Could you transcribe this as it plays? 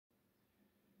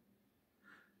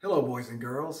Hello, boys and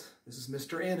girls. This is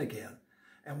Mr. N again,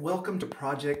 and welcome to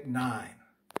Project 9.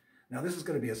 Now, this is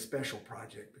going to be a special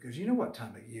project because you know what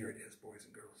time of year it is, boys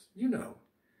and girls. You know,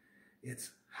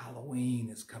 it's Halloween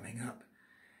is coming up.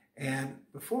 And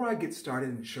before I get started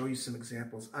and show you some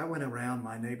examples, I went around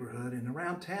my neighborhood and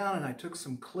around town and I took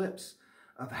some clips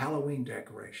of Halloween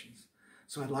decorations.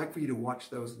 So I'd like for you to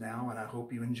watch those now, and I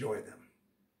hope you enjoy them.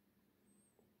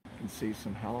 You can see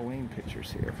some Halloween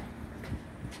pictures here.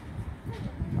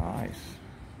 Nice.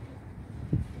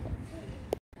 You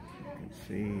can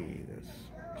see this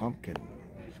pumpkin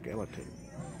skeleton.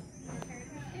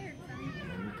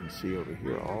 And you can see over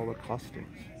here all the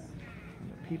costumes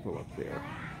and the people up there.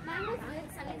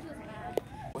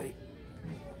 Wait.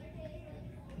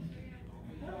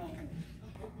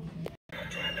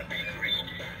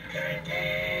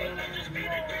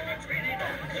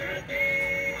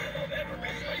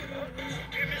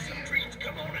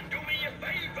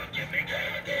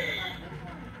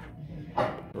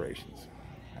 Decorations.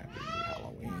 Happy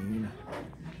Halloween.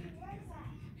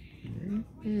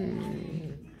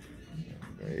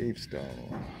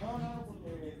 Gravestone.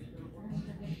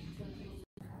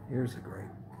 Here's a great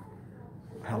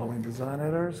Halloween design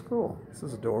at our school. This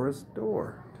is Dora's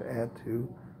door to add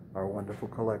to our wonderful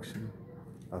collection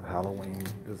of Halloween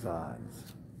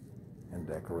designs and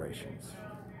decorations.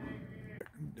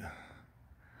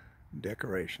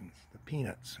 Decorations, the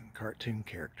Peanuts and cartoon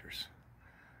characters.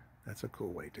 That's a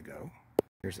cool way to go.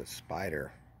 Here's a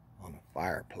spider on a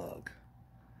fire plug.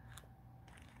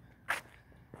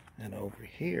 And over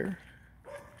here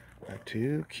are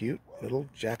two cute little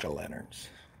jack-o'-lanterns.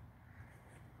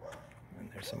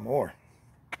 And there's some more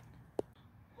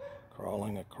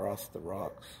crawling across the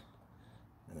rocks.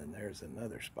 And then there's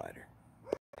another spider.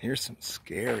 Here's some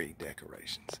scary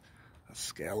decorations. A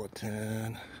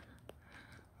skeleton,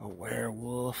 a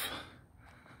werewolf,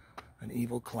 an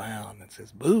evil clown that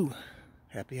says, "Boo!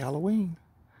 Happy Halloween."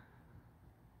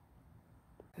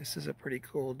 This is a pretty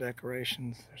cool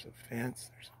decoration. There's a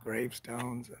fence, there's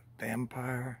gravestones, a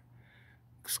vampire,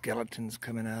 skeletons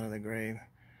coming out of the grave.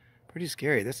 Pretty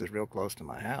scary. This is real close to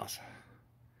my house.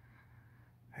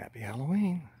 Happy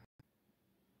Halloween.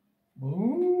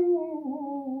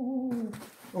 Ooh.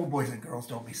 Oh, boys and girls,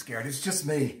 don't be scared. It's just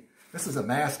me. This is a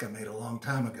mask I made a long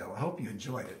time ago. I hope you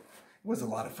enjoyed it. It was a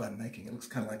lot of fun making. It looks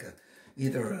kind of like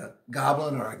either a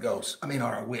goblin or a ghost. Or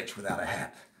a witch without a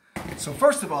hat. So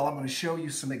first of all, I'm going to show you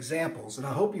some examples, and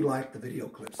I hope you like the video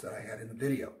clips that I had in the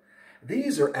video.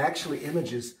 These are actually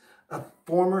images of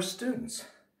former students.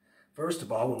 First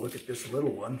of all, we'll look at this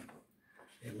little one.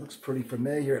 It looks pretty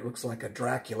familiar. It looks like a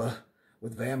Dracula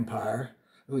with vampire.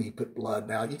 Ooh, you put blood.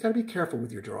 Now, you got to be careful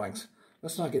with your drawings.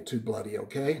 Let's not get too bloody,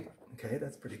 okay? Okay,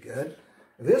 that's pretty good.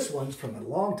 This one's from a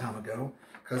long time ago,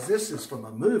 because this is from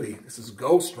a movie. This is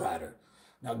Ghost Rider.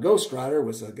 Now, Ghost Rider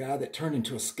was a guy that turned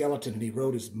into a skeleton, and he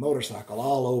rode his motorcycle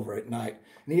all over at night.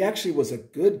 And he actually was a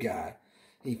good guy.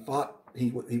 He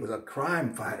was a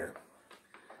crime fighter.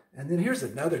 And then here's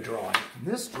another drawing. And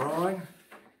this drawing,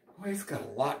 boy, he's got a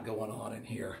lot going on in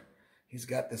here. He's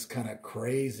got this kind of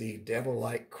crazy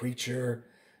devil-like creature,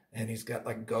 and he's got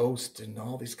like ghosts and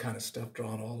all these kind of stuff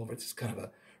drawn all over. It's just kind of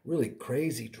a really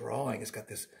crazy drawing. It's got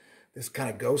this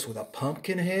kind of ghost with a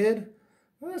pumpkin head.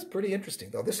 Well, that's pretty interesting,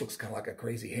 though. This looks kind of like a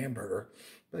crazy hamburger,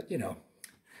 but, you know,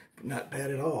 not bad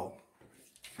at all.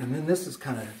 And then this is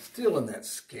kind of still in that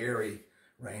scary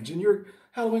range. And your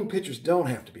Halloween pictures don't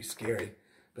have to be scary,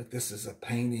 but this is a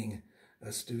painting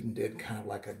a student did, kind of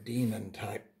like a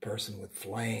demon-type person with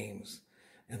flames.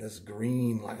 And this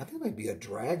green, like I think it might be a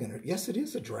dragon. Yes, it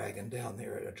is a dragon down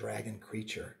there, a dragon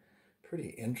creature. Pretty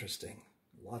interesting.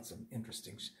 Lots of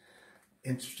interesting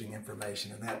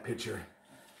information in that picture.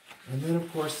 And then,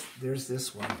 of course, there's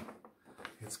this one.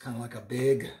 It's kind of like a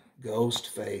big ghost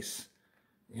face.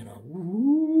 You know,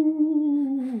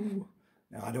 woo.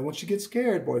 Now, I don't want you to get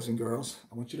scared, boys and girls.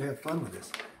 I want you to have fun with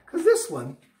this. Because this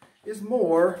one is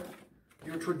more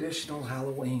your traditional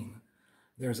Halloween.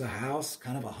 There's a house,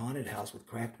 kind of a haunted house with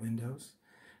cracked windows.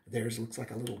 There's looks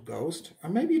like a little ghost. Or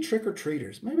maybe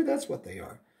trick-or-treaters. Maybe that's what they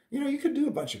are. You know, you could do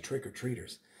a bunch of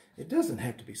trick-or-treaters. It doesn't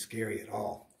have to be scary at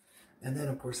all. And then,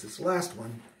 of course, this last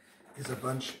one is a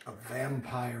bunch of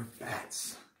vampire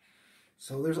bats.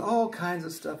 So there's all kinds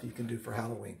of stuff you can do for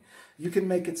Halloween. You can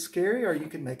make it scary or you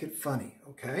can make it funny,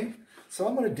 okay? So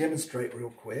I'm going to demonstrate real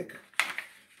quick.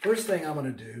 First thing I'm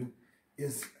going to do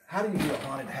is, how do you do a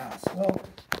haunted house? Well,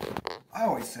 I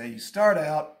always say you start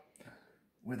out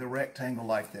with a rectangle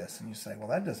like this, and you say, well,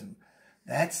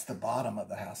 that's the bottom of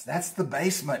the house. That's the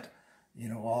basement. You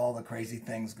know, all the crazy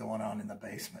things going on in the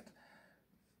basement.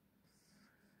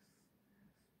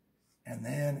 And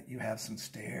then you have some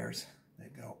stairs They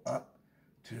go up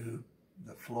to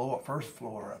the floor, first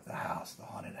floor of the house, the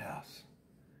haunted house.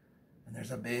 And there's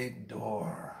a big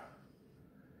door.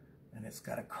 And it's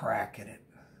got a crack in it.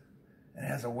 It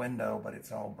has a window, but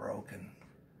it's all broken.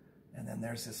 And then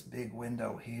there's this big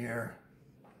window here,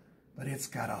 but it's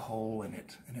got a hole in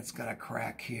it. And it's got a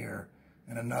crack here.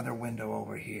 And another window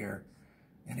over here.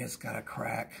 And it's got a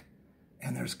crack.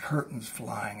 And there's curtains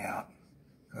flying out.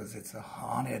 Because it's a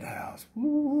haunted house.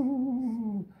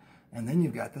 Woo! And then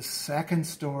you've got the second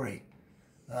story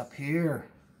up here.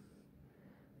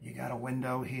 You got a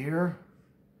window here.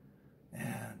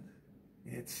 And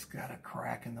it's got a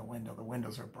crack in the window. The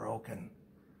windows are broken.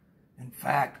 In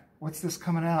fact, what's this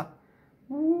coming out?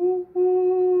 Ooh,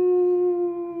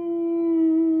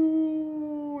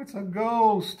 it's a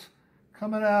ghost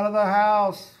coming out of the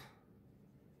house.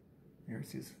 Here's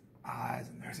his eyes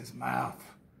and there's his mouth.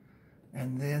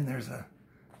 And then there's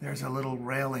a little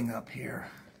railing up here,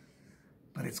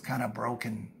 but it's kind of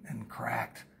broken and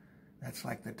cracked. That's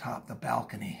like the top, the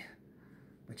balcony.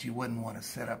 But you wouldn't want to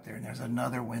sit up there. And there's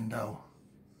another window,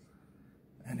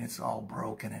 and it's all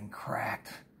broken and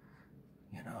cracked,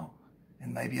 you know.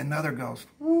 And maybe another ghost.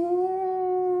 Ooh,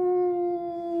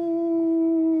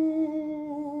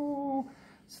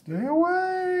 stay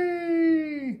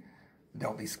away.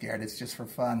 Don't be scared. It's just for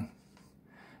fun.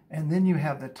 And then you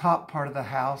have the top part of the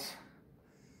house,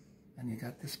 and you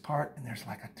got this part, and there's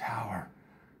like a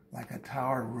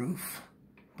tower roof,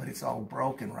 but it's all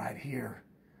broken right here.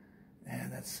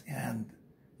 And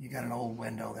you got an old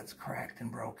window that's cracked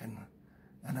and broken,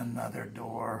 and another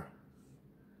door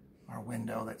or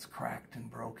window that's cracked and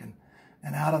broken.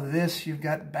 And out of this, you've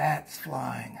got bats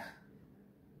flying.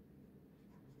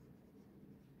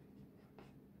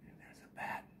 And there's a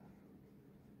bat.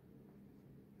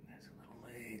 And there's little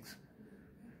legs.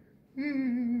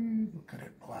 Look at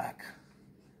it, black.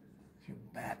 Your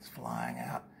bats flying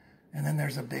out. And then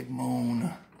there's a big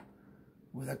moon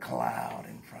with a cloud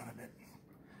in front of it.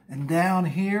 And down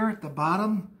here at the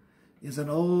bottom is an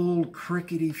old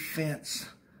crickety fence,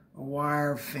 a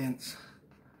wire fence.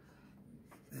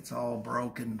 It's all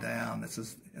broken down.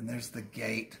 And there's the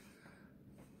gate.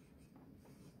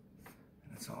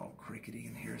 And it's all crickety.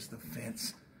 And here's the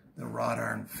fence, the wrought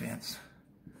iron fence.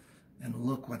 And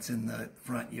look what's in the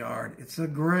front yard. It's a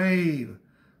grave.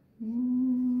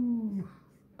 Ooh.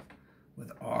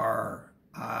 With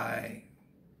R.I.P.,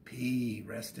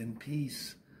 rest in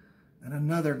peace. And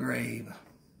another grave.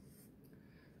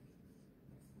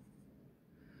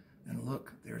 And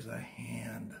look, there's a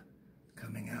hand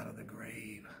coming out of the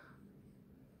grave.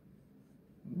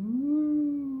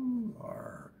 Ooh,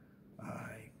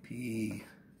 R.I.P.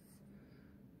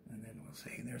 And then we'll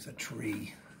see, there's a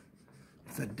tree.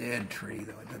 It's a dead tree,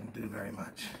 though it doesn't do very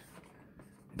much.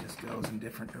 It just goes in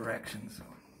different directions.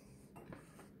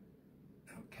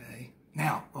 Okay.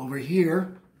 Now, over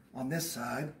here, on this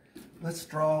side, let's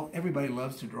draw, everybody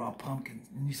loves to draw pumpkins.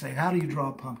 And you say, how do you draw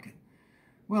a pumpkin?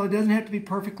 Well, it doesn't have to be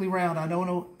perfectly round. I don't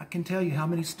know, I can tell you how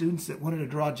many students that wanted to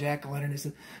draw jack-o'-lantern, they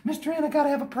said, Mr. Ann, I got to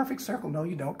have a perfect circle. No,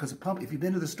 you don't, because if you've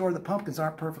been to the store, the pumpkins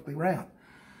aren't perfectly round.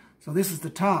 So this is the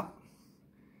top.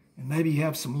 And maybe you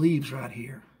have some leaves right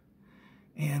here.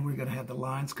 And we're going to have the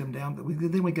lines come down, but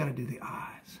then we got to do the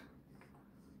eyes.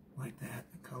 Like that,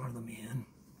 and color them in.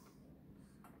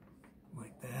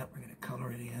 Like that, we're going to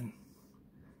color it in.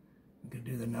 We're going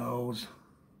to do the nose.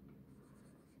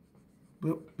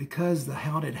 But because the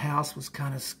haunted house was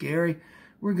kind of scary,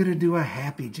 we're going to do a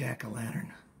happy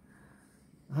jack-o'-lantern.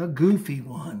 A goofy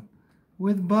one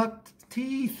with buck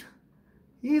teeth.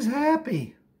 He's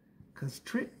happy.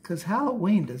 Because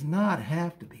Halloween does not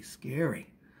have to be scary.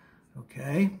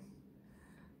 Okay?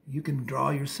 You can draw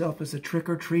yourself as a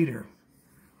trick-or-treater.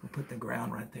 We'll put the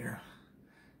ground right there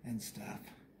and stuff.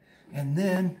 And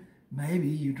then maybe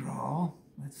you draw,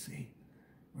 let's see,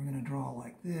 we're going to draw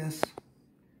like this.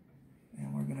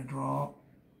 And we're going to draw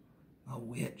a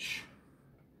witch.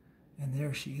 And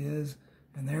there she is.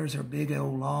 And there's her big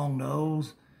old long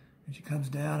nose. And she comes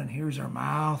down and here's her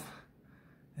mouth.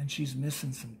 And she's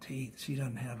missing some teeth. She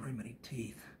doesn't have very many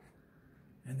teeth.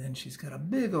 And then she's got a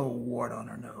big old wart on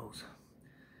her nose.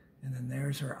 And then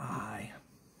there's her eye.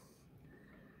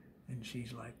 And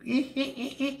she's like, and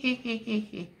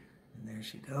there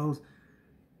she goes.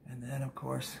 And then, of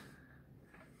course,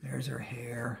 there's her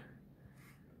hair.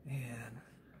 And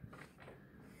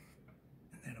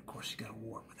then, of course, she's got a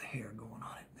wart with the hair going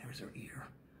on it. There's her ear.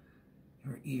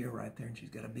 Her ear right there. And she's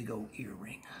got a big old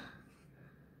earring.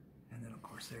 And then, of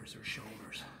course, there's her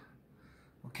shoulders.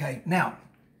 Okay, now,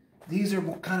 these are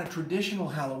kind of traditional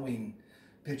Halloween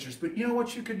pictures. But you know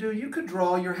what you could do? You could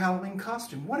draw your Halloween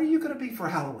costume. What are you going to be for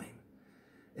Halloween?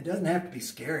 It doesn't have to be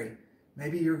scary.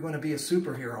 Maybe you're going to be a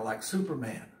superhero like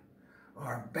Superman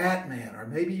or Batman, or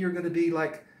maybe you're going to be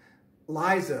like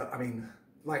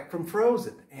like from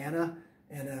Frozen, Anna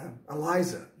and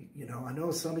Eliza. You know, I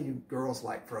know some of you girls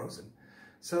like Frozen.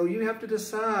 So you have to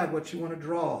decide what you want to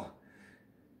draw.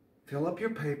 Fill up your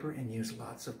paper and use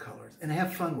lots of colors and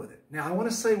have fun with it. Now, I want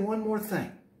to say one more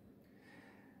thing.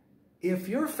 If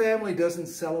your family doesn't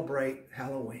celebrate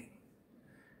Halloween,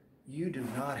 you do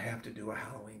not have to do a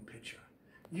Halloween picture.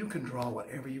 You can draw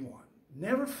whatever you want.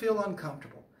 Never feel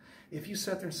uncomfortable. If you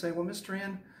sit there and say, well, Mr.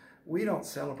 N, we don't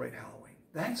celebrate Halloween,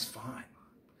 that's fine.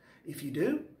 If you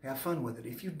do, have fun with it.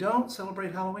 If you don't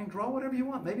celebrate Halloween, draw whatever you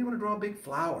want. Maybe you want to draw big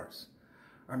flowers,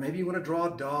 or maybe you want to draw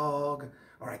a dog,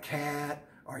 or a cat,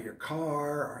 or your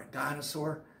car, or a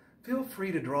dinosaur. Feel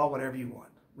free to draw whatever you want.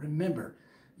 Remember,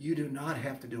 you do not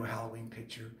have to do a Halloween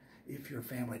picture if your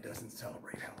family doesn't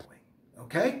celebrate Halloween.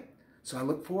 Okay? So I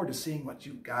look forward to seeing what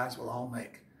you guys will all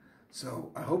make.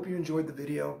 So I hope you enjoyed the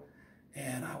video,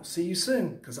 and I'll see you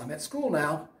soon, because I'm at school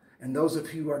now. And those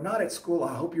of you who are not at school,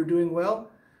 I hope you're doing well,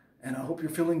 and I hope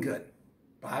you're feeling good.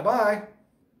 Bye-bye.